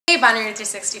Hey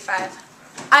Bonnaroo365,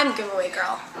 I'm Giveaway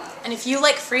Girl, and if you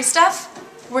like free stuff,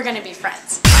 we're gonna be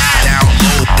friends.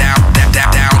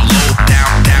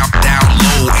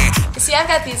 You see, I've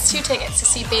got these 2 tickets to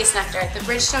see Bassnectar at the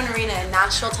Bridgestone Arena in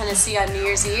Nashville, Tennessee on New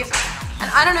Year's Eve,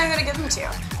 and I don't know who to give them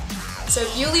to. So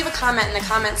if you leave a comment in the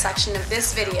comment section of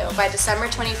this video by December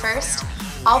 21st,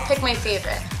 I'll pick my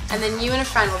favorite, and then you and a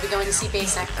friend will be going to see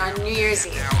Bassnectar on New Year's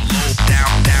Eve.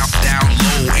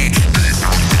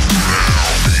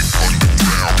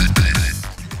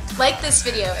 Like this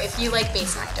video if you like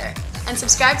Bassnectar, and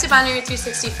subscribe to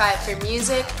Bonnaroo365 for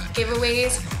music,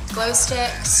 giveaways, glow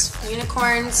sticks,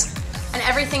 unicorns, and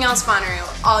everything else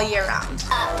Bonnaroo all year round.